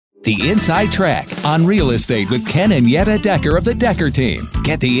The Inside Track on Real Estate with Ken and Yetta Decker of the Decker Team.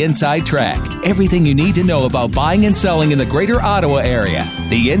 Get the Inside Track. Everything you need to know about buying and selling in the Greater Ottawa area.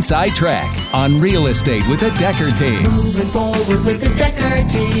 The Inside Track on Real Estate with the Decker Team. Moving forward with the Decker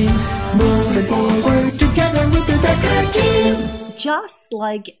Team. Moving forward together with the Decker Team. Just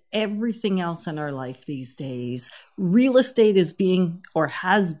like everything else in our life these days, real estate is being, or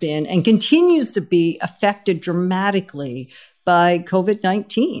has been, and continues to be affected dramatically by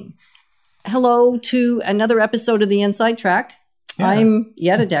COVID-19. Hello to another episode of the Inside Track. Yeah. I'm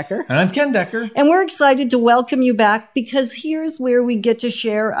Yetta Decker. And I'm Ken Decker. And we're excited to welcome you back because here's where we get to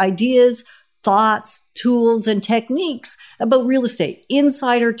share ideas, thoughts, tools, and techniques about real estate,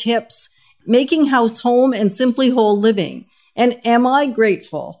 insider tips, making house home, and simply whole living. And am I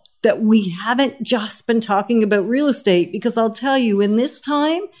grateful that we haven't just been talking about real estate? Because I'll tell you, in this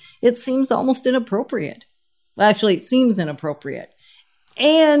time, it seems almost inappropriate. Well, actually, it seems inappropriate.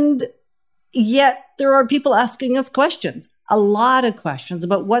 And yet there are people asking us questions, a lot of questions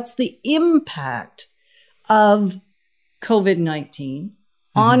about what's the impact of COVID-19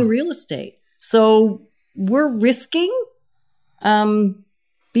 on real estate. So we're risking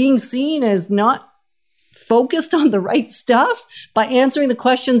being seen as not focused on the right stuff by answering the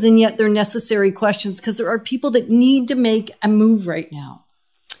questions, and yet they're necessary questions because there are people that need to make a move right now.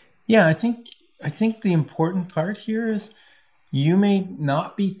 Yeah, I think the important part here is you may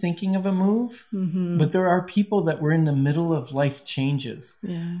not be thinking of a move, but there are people that were in the middle of life changes,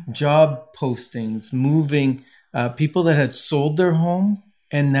 job postings, moving, people that had sold their home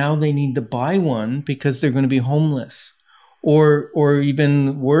and now they need to buy one because they're going to be homeless. Or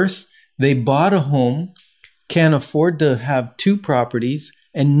even worse, they bought a home, can't afford to have two properties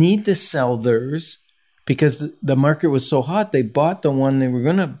and need to sell theirs because the market was so hot. They bought the one they were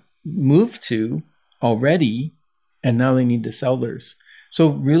going to move to already, and now they need to sell theirs. So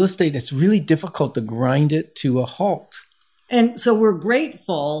real estate, it's really difficult to grind it to a halt. And so we're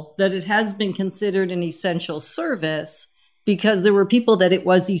grateful that it has been considered an essential service because there were people that it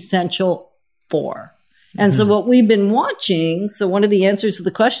was essential for. And so what we've been watching, so one of the answers to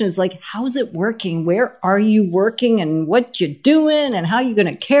the question is like, how's it working? Where are you working and what you doing and how are you going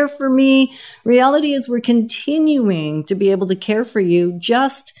to care for me? Reality is we're continuing to be able to care for you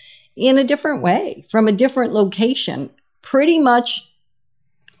just in a different way, from a different location. Pretty much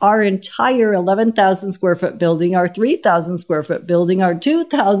our entire 11,000 square foot building, our 3,000 square foot building, our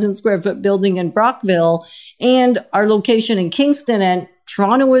 2,000 square foot building in Brockville, and our location in Kingston and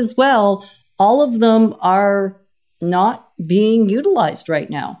Toronto as well, all of them are not being utilized right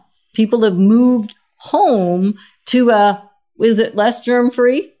now. People have moved home to is it less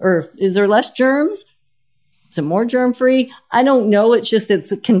germ-free or is there less germs? Is it more germ-free? I don't know.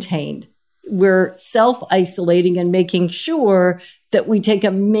 It's contained. We're self-isolating and making sure that we take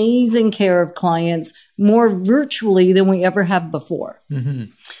amazing care of clients more virtually than we ever have before.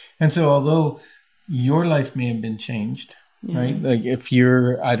 And so although your life may have been changed, right? Like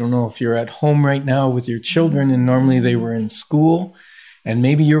I don't know if you're at home right now with your children and normally they were in school and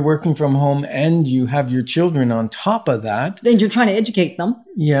maybe you're working from home and you have your children on top of that. Then you're trying to educate them.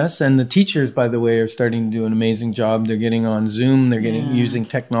 Yes. And the teachers, by the way, are starting to do an amazing job. They're getting on Zoom. They're using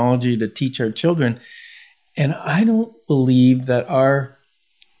technology to teach our children. And I don't believe that our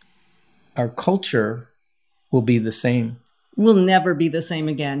culture will be the same. Will never be the same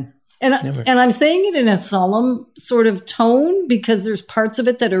again. And I'm saying it in a solemn sort of tone because there's parts of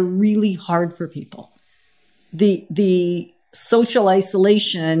it that are really hard for people. The social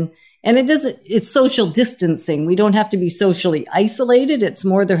isolation, and it's social distancing. We don't have to be socially isolated. It's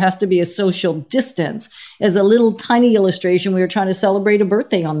more there has to be a social distance. As a little tiny illustration, we were trying to celebrate a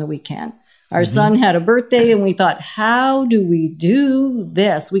birthday on the weekend. Our son had a birthday and we thought, how do we do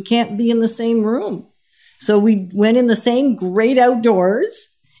this? We can't be in the same room. So we went in the same great outdoors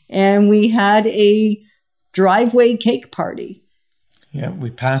and we had a driveway cake party. Yeah, we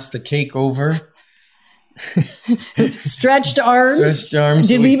passed the cake over. Stretched arms.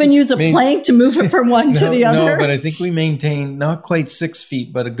 Did we even use a plank to move it from one to the other? No, but I think we maintained not quite 6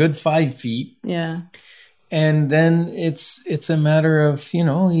 feet, but a good 5 feet. Yeah. And then it's a matter of, he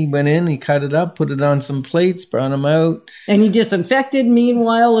went in, he cut it up, put it on some plates, brought them out. And he disinfected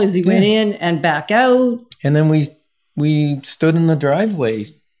meanwhile as he went in and back out. And then we stood in the driveway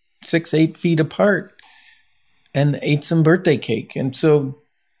 6-8 feet apart and ate some birthday cake. And so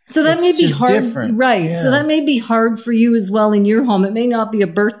that may be hard, different. Right? Yeah. So that may be hard for you as well in your home. It may not be a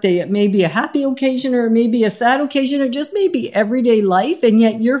birthday. It may be a happy occasion, or it may be a sad occasion, or just maybe everyday life, and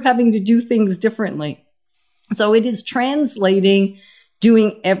yet you're having to do things differently. So it is translating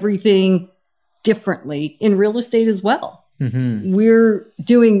doing everything differently in real estate as well. We're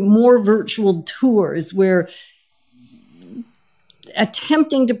doing more virtual tours. We're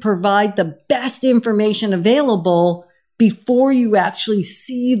attempting to provide the best information available before you actually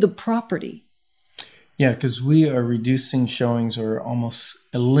see the property. Yeah, because we are reducing showings or almost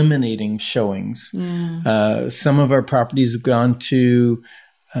eliminating showings. Some of our properties have gone to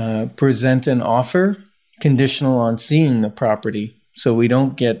present an offer conditional on seeing the property. So we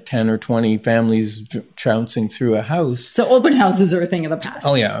don't get 10 or 20 families trouncing through a house. So open houses are a thing of the past.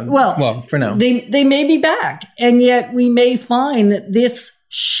 Oh, yeah. Well, for now. They may be back. And yet we may find that this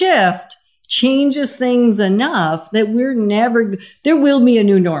shift changes things enough that there will be a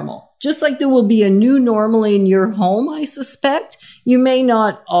new normal. Just like there will be a new normal in your home, I suspect. You may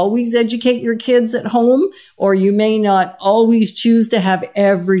not always educate your kids at home, or you may not always choose to have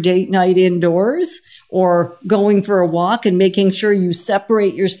every date night indoors, or going for a walk and making sure you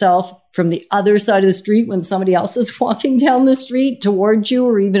separate yourself from the other side of the street when somebody else is walking down the street towards you,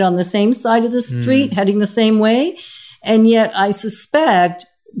 or even on the same side of the street, heading the same way. And yet I suspect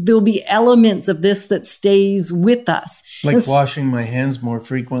there'll be elements of this that stays with us. Like washing my hands more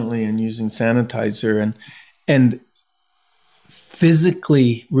frequently and using sanitizer and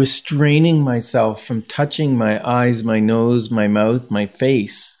physically restraining myself from touching my eyes, my nose, my mouth, my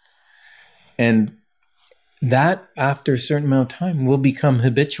face. And that, after a certain amount of time, will become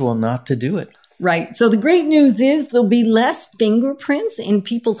habitual not to do it. Right. So the great news is there'll be less fingerprints in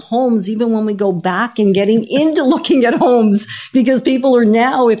people's homes, even when we go back and getting into looking at homes, because people are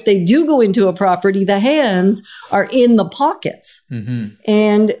now, if they do go into a property, the hands are in the pockets.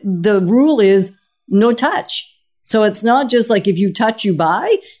 And the rule is no touch. So it's not just like if you touch, you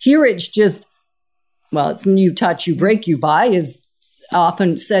buy. Here it's just, it's you touch, you break, you buy is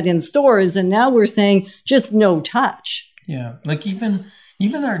often said in stores. And now we're saying just no touch. Yeah. Like even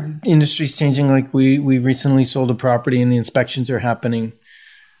our industry's changing. Like we recently sold a property and the inspections are happening.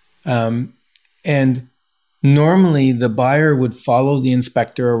 And normally the buyer would follow the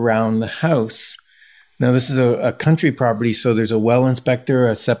inspector around the house. Now this is a country property, so there's a well inspector,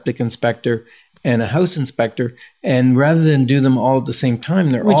 a septic inspector, and a house inspector. And rather than do them all at the same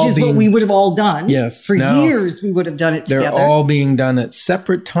time, what we would have all done. Yes. For years we would have done it together. They're all being done at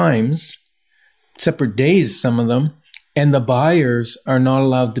separate times, separate days, some of them. And the buyers are not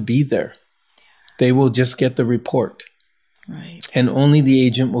allowed to be there. They will just get the report. Right. And only the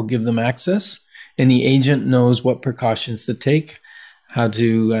agent will give them access. And the agent knows what precautions to take, how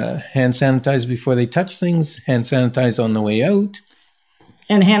to hand sanitize before they touch things, hand sanitize on the way out.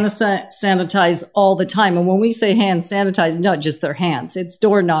 And hand sanitize all the time. And when we say hand sanitize, not just their hands, it's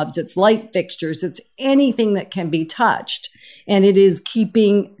doorknobs, it's light fixtures, it's anything that can be touched. And it is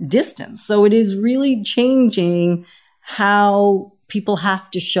keeping distance. So it is really changing how people have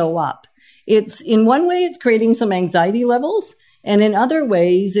to show up. It's in one way, it's creating some anxiety levels. And in other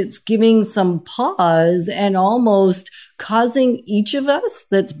ways, it's giving some pause and almost causing each of us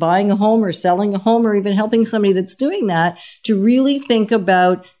that's buying a home or selling a home or even helping somebody that's doing that to really think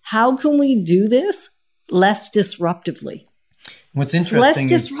about how can we do this less disruptively. What's interesting less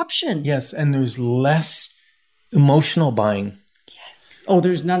disruption. Yes, and there's less emotional buying. Oh,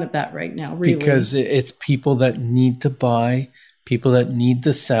 there's none of that right now, really. Because it's people that need to buy, people that need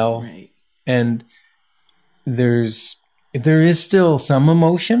to sell. Right. And there is still some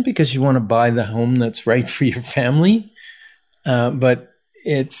emotion because you want to buy the home that's right for your family. But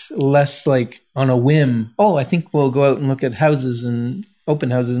it's less like on a whim, I think we'll go out and look at houses and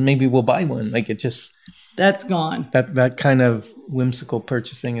open houses and maybe we'll buy one. Like it just... That's gone. That kind of whimsical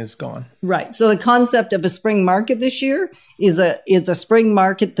purchasing is gone. Right. So the concept of a spring market this year is a spring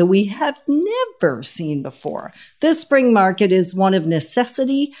market that we have never seen before. This spring market is one of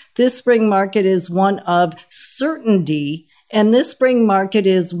necessity. This spring market is one of certainty. And this spring market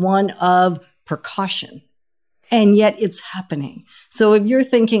is one of precaution. And yet it's happening. So if you're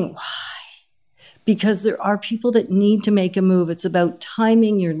thinking, why? Because there are people that need to make a move. It's about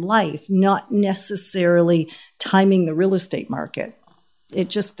timing your life, not necessarily timing the real estate market. It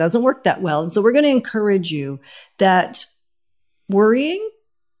just doesn't work that well. And so we're going to encourage you that worrying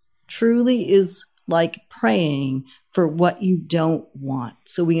truly is like praying for what you don't want.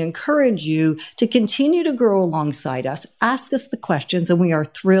 So we encourage you to continue to grow alongside us, ask us the questions, and we are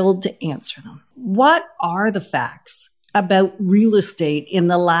thrilled to answer them. What are the facts about real estate in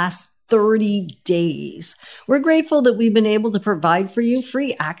the last 30 days. We're grateful that we've been able to provide for you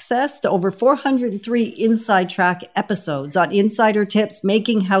free access to over 403 Inside Track episodes on insider tips,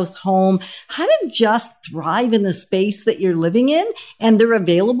 making house home, how to just thrive in the space that you're living in, and they're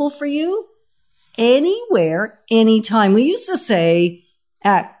available for you anywhere, anytime. We used to say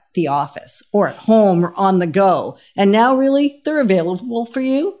at the office or at home or on the go. And now really they're available for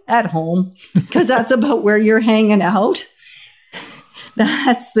you at home because that's about where you're hanging out.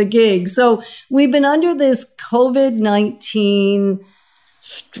 That's the gig. So we've been under this COVID-19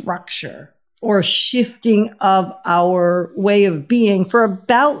 structure or shifting of our way of being for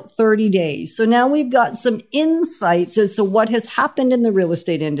about 30 days. So now we've got some insights as to what has happened in the real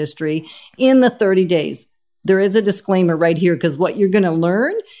estate industry in the 30 days. There is a disclaimer right here because what you're going to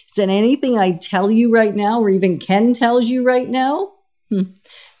learn is that anything I tell you right now or even Ken tells you right now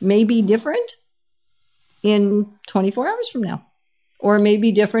may be different in 24 hours from now. Or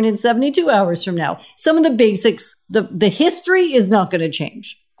maybe different in 72 hours from now. Some of the basics, the history is not going to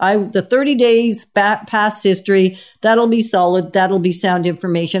change. The 30 days past history, that'll be solid. That'll be sound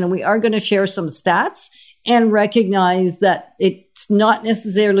information. And we are going to share some stats and recognize that it's not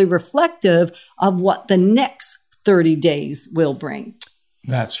necessarily reflective of what the next 30 days will bring.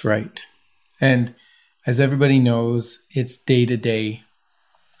 That's right. And as everybody knows, it's day to day.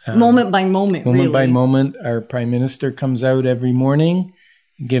 Moment by moment, Moment really. by moment. Our prime minister comes out every morning,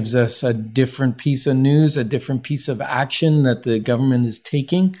 gives us a different piece of news, a different piece of action that the government is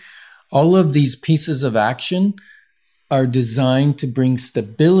taking. All of these pieces of action are designed to bring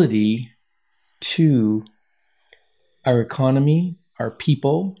stability to our economy, our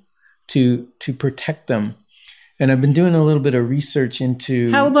people, to protect them. And I've been doing a little bit of research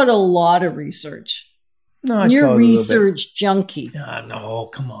into... How about a lot of research? No, You're a research junkie.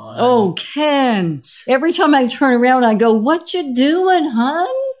 No, come on. Oh, Ken. Every time I turn around, I go, what you doing,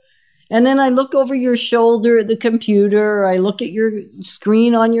 hon? And then I look over your shoulder at the computer, or I look at your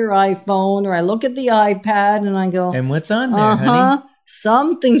screen on your iPhone, or I look at the iPad, and I go, and what's on there, honey?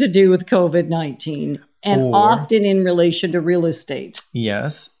 Something to do with COVID-19, and often in relation to real estate.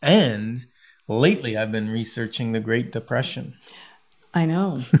 Yes. And lately, I've been researching the Great Depression. I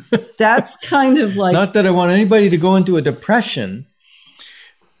know. That's kind of like... Not that I want anybody to go into a depression.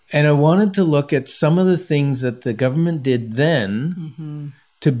 And I wanted to look at some of the things that the government did then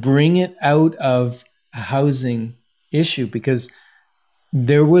to bring it out of a housing issue. Because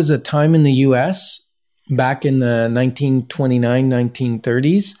there was a time in the U.S. back in the 1929,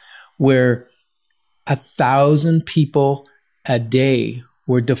 1930s where 1,000 people a day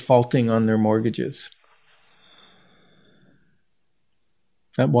were defaulting on their mortgages.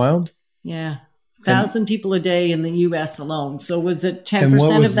 Is that wild? Yeah. 1,000 people a day in the U.S. alone. So was it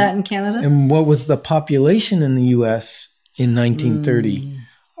 10% of that in Canada? And what was the population in the U.S. in 1930?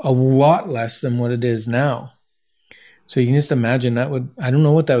 A lot less than what it is now. So you can just imagine that would, I don't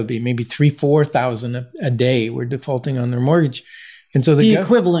know what that would be, maybe 3,000-4,000 a day were defaulting on their mortgage. And so the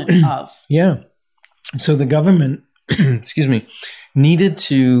equivalent of. Yeah. So the government, excuse me, needed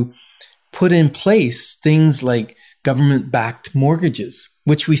to put in place things like government-backed mortgages,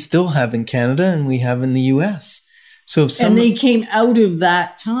 which we still have in Canada and we have in the U.S. So and they came out of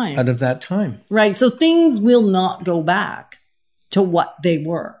that time. Out of that time. Right. So things will not go back to what they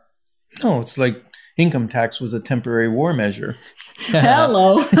were. No, it's like income tax was a temporary war measure.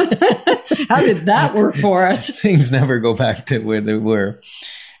 Hello. How did that work for us? Things never go back to where they were.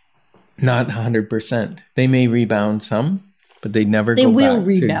 Not 100%. They may rebound some, but they never go back to exactly. They will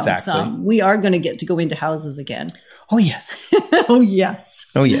rebound some. We are going to get to go into houses again. Oh, yes. Oh, yes.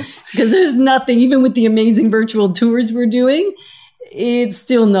 Oh, yes. Because there's nothing, even with the amazing virtual tours we're doing, it's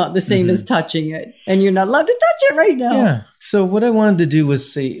still not the same as touching it. And you're not allowed to touch it right now. Yeah. So what I wanted to do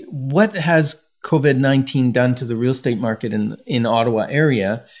was say, what has COVID-19 done to the real estate market in Ottawa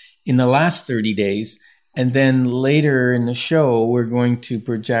area in the last 30 days? And then later in the show, we're going to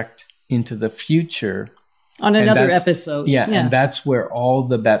project into the future. On another episode. Yeah. And that's where all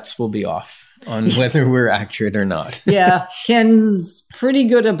the bets will be off on whether we're accurate or not. Yeah. Ken's pretty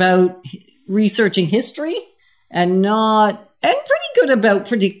good about researching history and pretty good about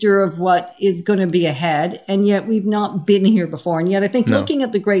predictor of what is going to be ahead. And yet we've not been here before. And yet I think looking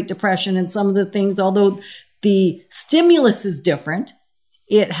at the Great Depression and some of the things, although the stimulus is different,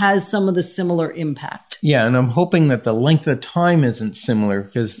 it has some of the similar impact. Yeah, and I'm hoping that the length of time isn't similar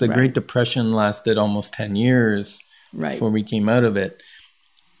because the Great Depression lasted almost 10 years before we came out of it.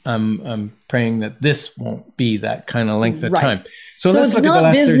 I'm praying that this won't be that kind of length of time. So let's look at the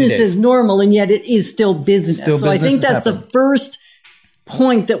last 30 days. It's not business as normal, and yet it is still business. So I think that's the first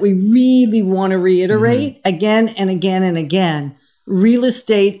point that we really want to reiterate again and again and again. Real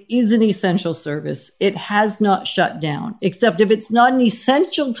estate is an essential service. It has not shut down, except if it's not an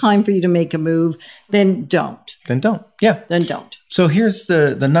essential time for you to make a move, then don't. Then don't. Yeah. Then don't. So here's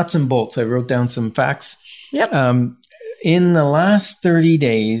the nuts and bolts. I wrote down some facts. Yep. In the last 30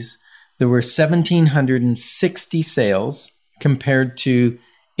 days, there were 1,760 sales compared to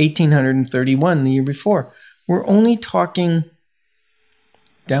 1,831 the year before. We're only talking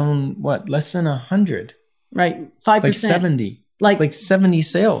down, less than 100. Right. 5%. Like 70. Like 70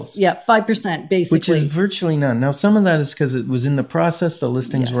 sales. Yeah, 5% basically. Which is virtually none. Now, some of that is because it was in the process. The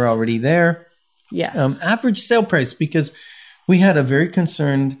listings were already there. Yes. Average sale price, because we had a very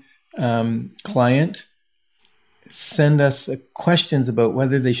concerned client send us questions about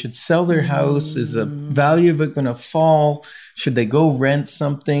whether they should sell their house. Is the value of it going to fall? Should they go rent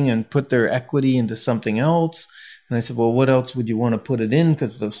something and put their equity into something else? And I said, well, what else would you want to put it in?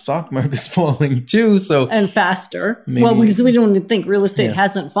 Because the stock market's falling too. So and faster. Because we don't think real estate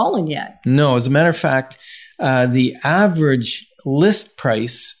hasn't fallen yet. No, as a matter of fact, the average list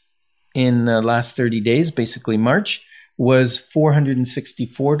price in the last 30 days, basically March, was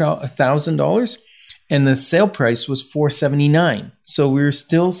 $464,000. And the sale price was $479,000. So we were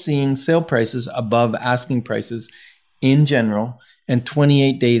still seeing sale prices above asking prices in general, and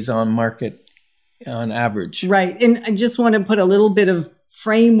 28 days on market on average. Right. And I just want to put a little bit of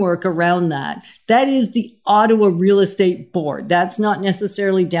framework around that. That is the Ottawa Real Estate Board. That's not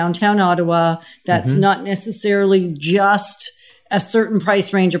necessarily downtown Ottawa. That's not necessarily just a certain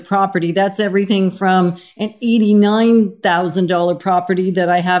price range of property. That's everything from an $89,000 property that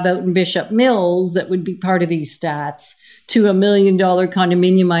I have out in Bishop Mills that would be part of these stats to $1 million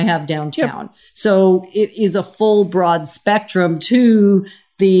condominium I have downtown. Yep. So it is a full broad spectrum to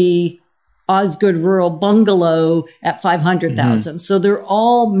the Osgood Rural Bungalow at $500,000. So they're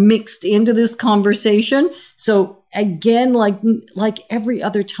all mixed into this conversation. So again, like every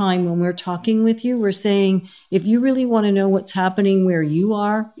other time when we're talking with you, we're saying, if you really want to know what's happening where you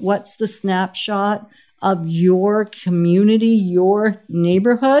are, what's the snapshot of your community, your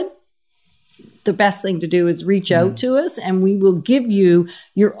neighborhood, the best thing to do is reach out to us, and we will give you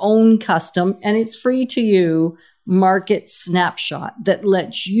your own custom, and it's free to you, market snapshot that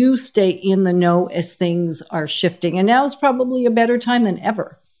lets you stay in the know as things are shifting. And now is probably a better time than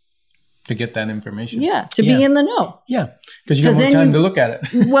ever to get that information. Yeah, to be in the know. Yeah, because you have more time to look at it.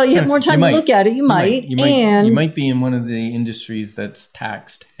 Well, you have more time to look at it. You might be in one of the industries that's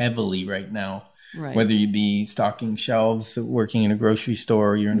taxed heavily right now. Right. Whether you be stocking shelves, working in a grocery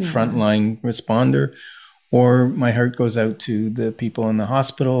store, you're in frontline responder, or my heart goes out to the people in the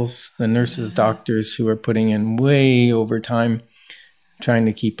hospitals, the nurses, doctors who are putting in way overtime, trying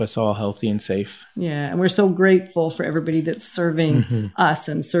to keep us all healthy and safe. Yeah, and we're so grateful for everybody that's serving us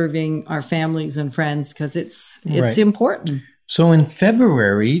and serving our families and friends, because it's important. So in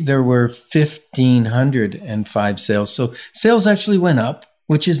February, there were 1,505 sales. So sales actually went up,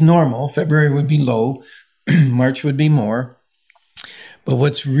 which is normal. February would be low. March would be more. But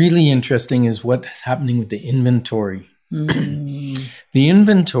what's really interesting is what's happening with the inventory. The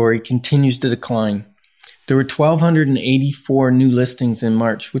inventory continues to decline. There were 1,284 new listings in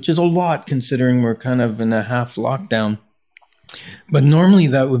March, which is a lot considering we're kind of in a half lockdown. But normally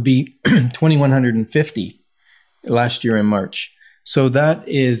that would be 2,150 last year in March. So that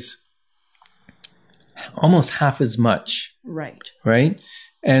is almost half as much. Right. Right?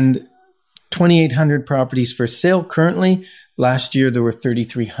 And 2,800 properties for sale currently. Last year, there were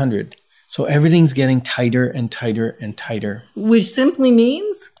 3,300. So everything's getting tighter and tighter and tighter. Which simply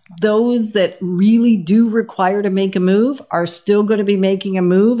means those that really do require to make a move are still going to be making a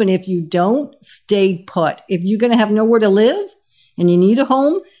move. And if you don't, stay put. If you're going to have nowhere to live and you need a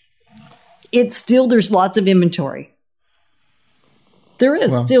home, there's lots of inventory. There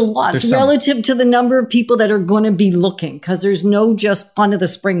is still lots relative to the number of people that are going to be looking, because there's no just onto the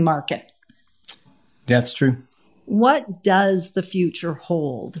spring market. That's true. What does the future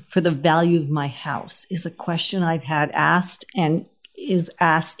hold for the value of my house is a question I've had asked and is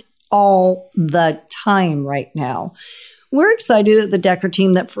asked all the time right now. We're excited at the Decker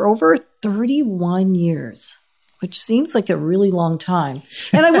team that for over 31 years, which seems like a really long time.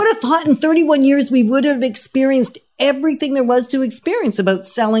 And I would have thought in 31 years, we would have experienced everything there was to experience about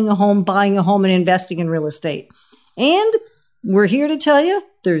selling a home, buying a home, and investing in real estate. And we're here to tell you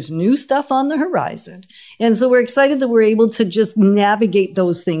there's new stuff on the horizon. And so we're excited that we're able to just navigate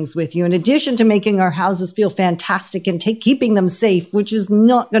those things with you. In addition to making our houses feel fantastic and keeping them safe, which is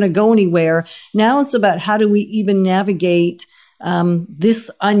not going to go anywhere. Now it's about how do we even navigate this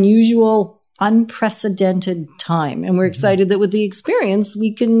unusual, unprecedented time. And we're excited that with the experience,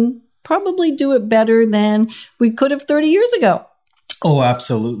 we can probably do it better than we could have 30 years ago. Oh,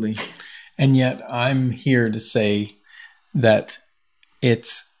 absolutely. And yet I'm here to say that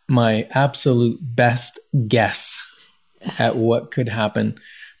it's my absolute best guess at what could happen.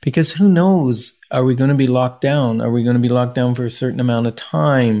 Because who knows? Are we going to be locked down? Are we going to be locked down for a certain amount of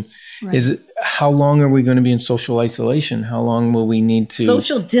time? Right. How long are we going to be in social isolation? How long will we need to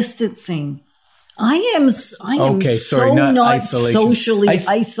social distancing? I am okay, sorry, not isolation. Socially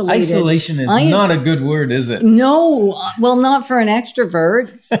isolated. Isolation is not a good word, is it? No, well, not for an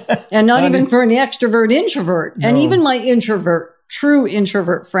extrovert, and not even for an extrovert introvert, and even my true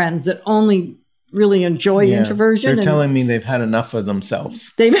introvert friends that only really enjoy introversion. They're telling me they've had enough of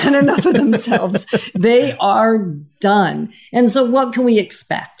themselves. They've had enough of themselves. They are done. And so, what can we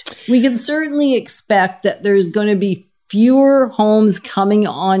expect? We can certainly expect that there's going to be fewer homes coming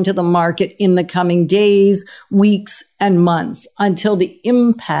onto the market in the coming days, weeks, and months until the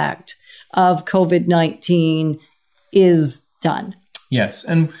impact of COVID-19 is done. Yes.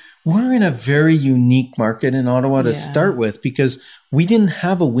 And we're in a very unique market in Ottawa to start with because we didn't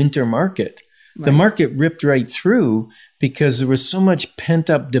have a winter market. Right. The market ripped right through because there was so much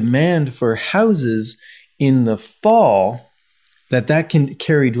pent-up demand for houses in the fall that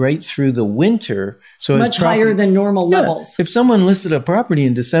carried right through the winter. So much higher than normal levels. If someone listed a property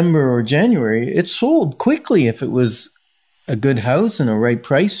in December or January, it sold quickly. If it was a good house and a right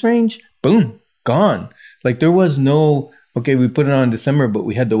price range, boom, gone. Like there was no, okay, we put it on in December, but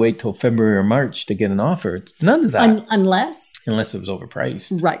we had to wait till February or March to get an offer. It's none of that. Unless it was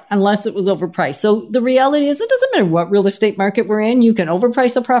overpriced. Right. Unless it was overpriced. So the reality is it doesn't matter what real estate market we're in. You can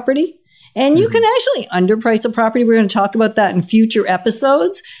overprice a property. And you can actually underprice a property. We're going to talk about that in future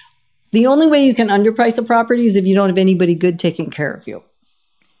episodes. The only way you can underprice a property is if you don't have anybody good taking care of you.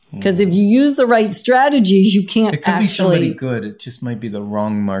 Because if you use the right strategies, you can't It could be somebody good. It just might be the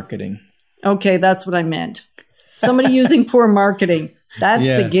wrong marketing. Okay, that's what I meant. Somebody using poor marketing. That's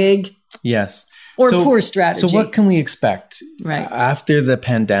the gig. Yes. Or poor strategy. So what can we expect right after the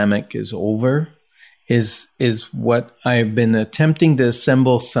pandemic is over is what I've been attempting to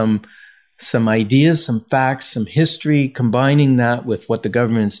assemble some ideas, some facts, some history, combining that with what the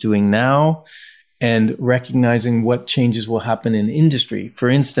government's doing now and recognizing what changes will happen in industry. For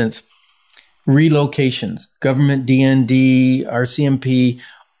instance, relocations, government DND, RCMP,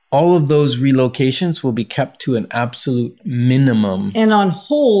 all of those relocations will be kept to an absolute minimum. And on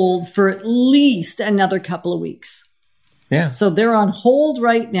hold for at least another couple of weeks. Yeah. So they're on hold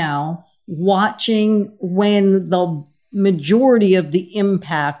right now, watching when the majority of the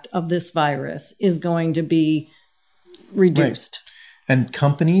impact of this virus is going to be reduced. Right. And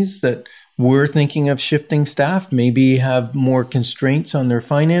companies that were thinking of shifting staff maybe have more constraints on their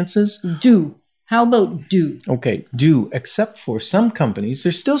finances. How about do? Okay, except for some companies.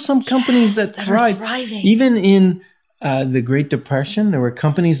 There's still some companies that thrive. Thriving. Even in the Great Depression, there were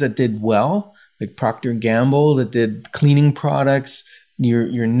companies that did well, like Procter & Gamble, that did cleaning products,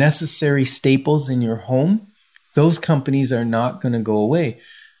 your necessary staples in your home. Those companies are not going to go away.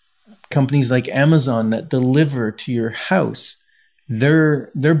 Companies like Amazon that deliver to your house, their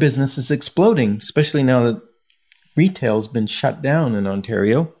business is exploding, especially now that retail's been shut down in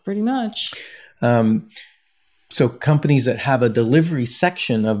Ontario. Pretty much. So companies that have a delivery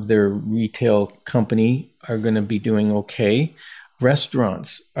section of their retail company are going to be doing okay.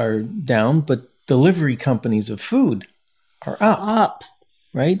 Restaurants are down, but delivery companies of food are up.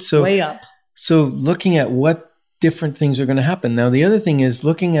 Right? So way up. So looking at what different things are going to happen. Now, the other thing is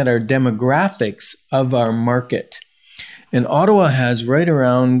looking at our demographics of our market. And Ottawa has right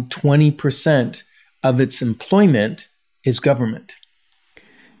around 20% of its employment is government.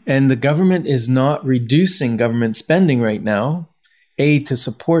 And the government is not reducing government spending right now, to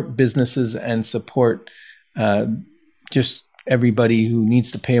support businesses and support just everybody who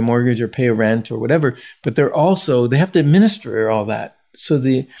needs to pay a mortgage or pay a rent or whatever. But they have to administer all that. So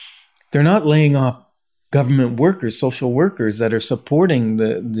they're not laying off government workers, social workers that are supporting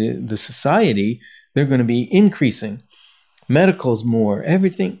the society. They're going to be increasing. Medical's more,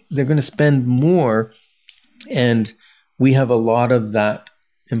 everything. They're going to spend more. And we have a lot of that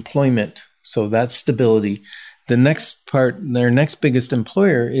employment. So that's stability. The next part, their next biggest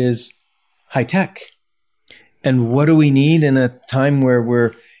employer is high tech. And what do we need in a time where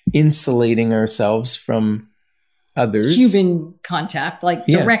we're insulating ourselves from others? Human contact, like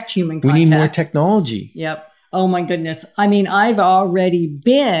direct human contact. We need more technology. Yep. Oh my goodness. I mean, I've already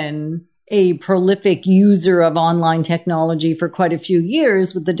been a prolific user of online technology for quite a few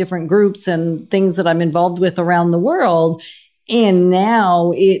years with the different groups and things that I'm involved with around the world. And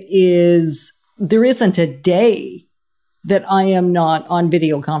now there isn't a day that I am not on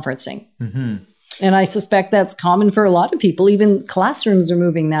video conferencing. Mm-hmm. And I suspect that's common for a lot of people. Even classrooms are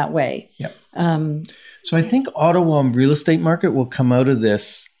moving that way. Yep. So I think Ottawa real estate market will come out of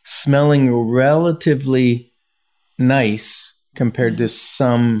this smelling relatively nice compared to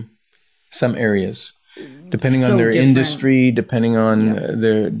some areas, depending So on their different. industry, depending on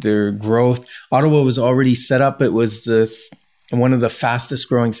their growth. Ottawa was already set up. It was one of the fastest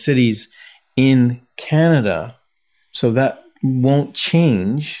growing cities in Canada. So that won't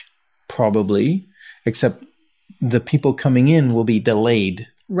change probably, except the people coming in will be delayed.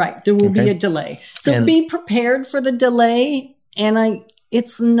 Right. There will be a delay. So be prepared for the delay. And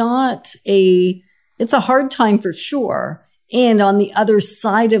it's a hard time for sure. And on the other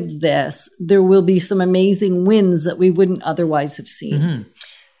side of this, there will be some amazing wins that we wouldn't otherwise have seen. Mm-hmm.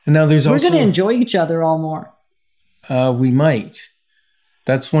 And now we're going to enjoy each other all more. We might.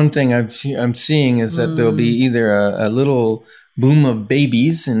 That's one thing I'm seeing is that there'll be either a little boom of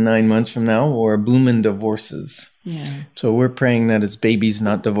babies in 9 months from now or a boom in divorces. Yeah. So we're praying that it's babies,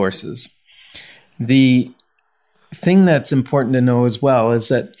 not divorces. The thing that's important to know as well is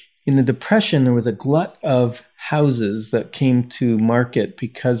that in the Depression, there was a glut of houses that came to market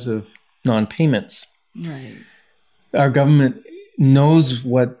because of non-payments. Right. Our government knows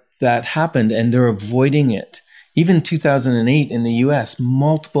what that happened and they're avoiding it. Even 2008 in the U.S.,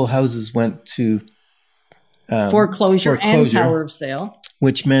 multiple houses went to foreclosure and power of sale.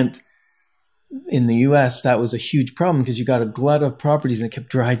 Which meant in the U.S., that was a huge problem because you got a glut of properties and it kept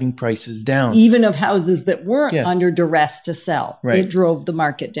driving prices down. Even of houses that weren't under duress to sell. Right. It drove the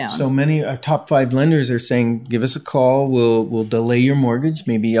market down. So many top 5 lenders are saying, give us a call. We'll delay your mortgage,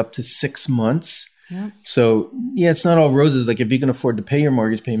 maybe up to 6 months. Yeah. So, it's not all roses. Like if you can afford to pay your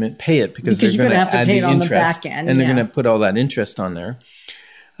mortgage payment, pay it because they're going to have to add pay it the on interest the back end. and they're going to put all that interest on there.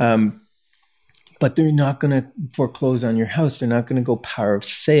 But they're not going to foreclose on your house. They're not going to go power of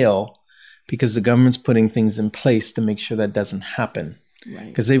sale because the government's putting things in place to make sure that doesn't happen. Right.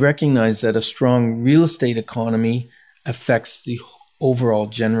 Because they recognize that a strong real estate economy affects the overall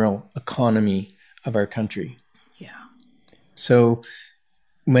general economy of our country. Yeah. So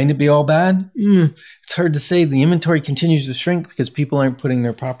might it be all bad? It's hard to say. The inventory continues to shrink because people aren't putting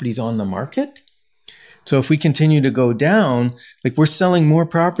their properties on the market. So if we continue to go down, like we're selling more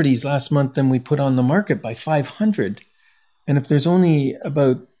properties last month than we put on the market by 500. And if there's only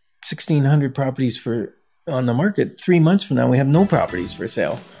about 1,600 properties on the market, 3 months from now, we have no properties for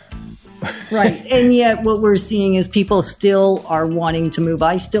sale. Right. And yet what we're seeing is people still are wanting to move.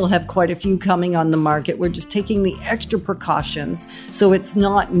 I still have quite a few coming on the market. We're just taking the extra precautions. So it's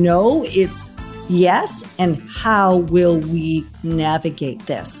not no, it's yes. And how will we navigate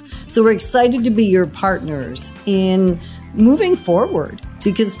this? So we're excited to be your partners in moving forward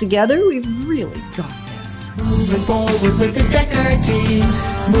because together we've really got this. Moving forward with the Decker team.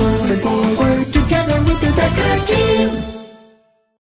 Moving forward together with the Decker team.